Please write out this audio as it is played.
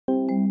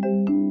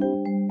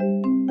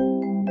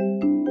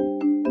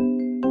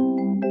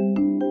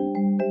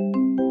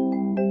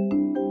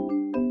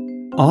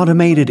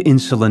Automated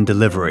insulin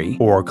delivery,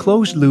 or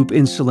closed-loop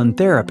insulin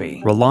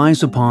therapy,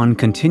 relies upon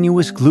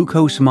continuous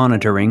glucose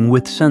monitoring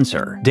with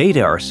sensor.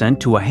 Data are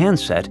sent to a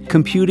handset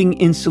computing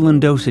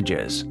insulin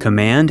dosages.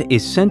 Command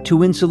is sent to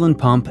insulin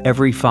pump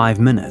every 5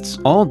 minutes.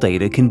 All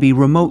data can be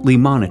remotely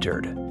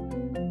monitored.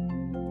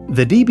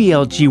 The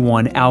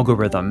DBLGI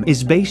algorithm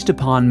is based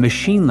upon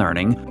machine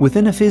learning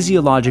within a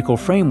physiological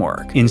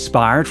framework,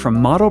 inspired from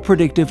model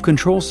predictive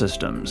control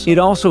systems. It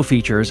also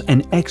features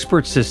an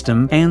expert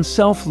system and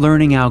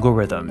self-learning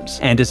algorithms,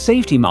 and a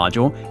safety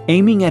module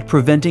aiming at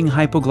preventing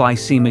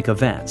hypoglycemic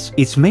events.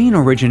 Its main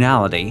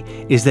originality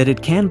is that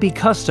it can be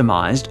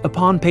customized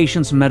upon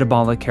patients'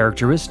 metabolic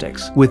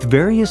characteristics, with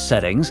various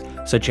settings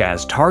such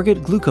as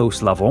target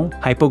glucose level,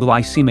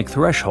 hypoglycemic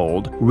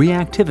threshold,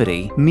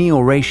 reactivity,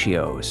 meal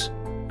ratios.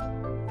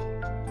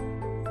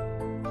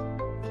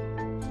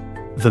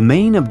 The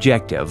main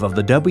objective of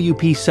the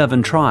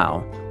WP7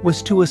 trial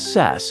was to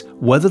assess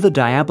whether the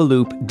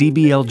Diabeloop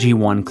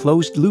DBLGI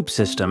closed-loop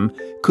system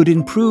could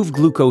improve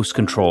glucose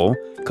control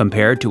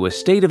compared to a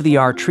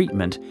state-of-the-art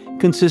treatment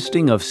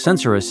consisting of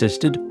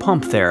sensor-assisted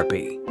pump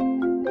therapy.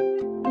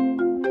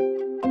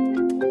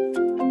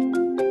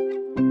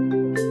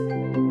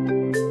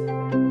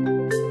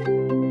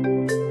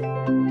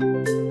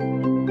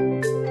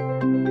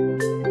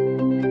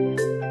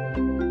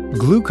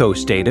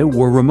 Glucose data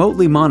were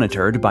remotely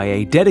monitored by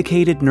a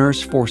dedicated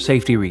nurse for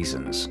safety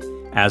reasons,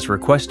 as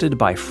requested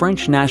by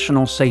French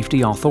National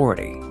Safety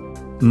Authority.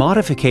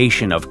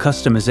 Modification of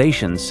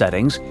customization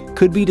settings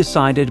could be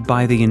decided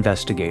by the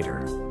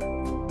investigator.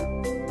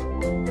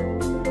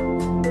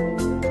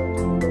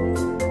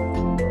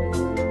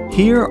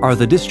 Here are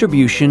the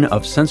distribution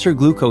of sensor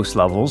glucose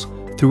levels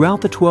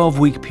throughout the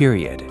 12-week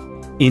period,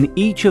 in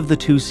each of the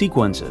 2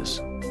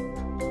 sequences.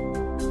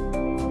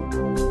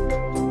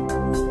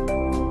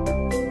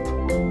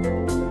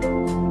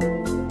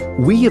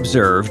 We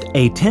observed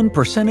a 10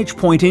 percentage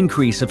point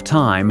increase of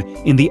time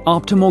in the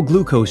optimal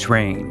glucose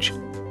range,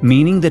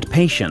 meaning that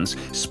patients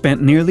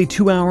spent nearly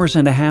 2.5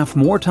 hours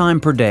more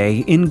time per day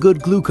in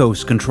good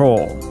glucose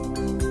control.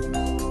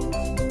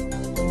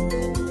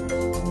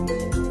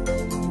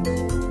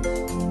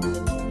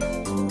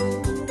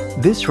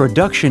 This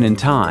reduction in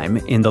time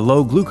in the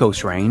low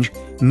glucose range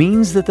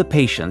means that the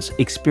patients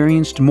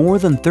experienced more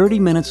than 30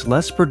 minutes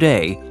less per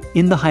day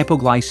in the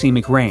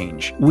hypoglycemic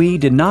range. We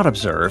did not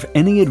observe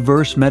any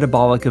adverse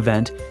metabolic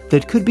event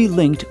that could be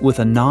linked with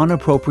a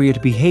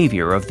non-appropriate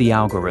behavior of the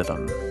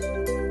algorithm.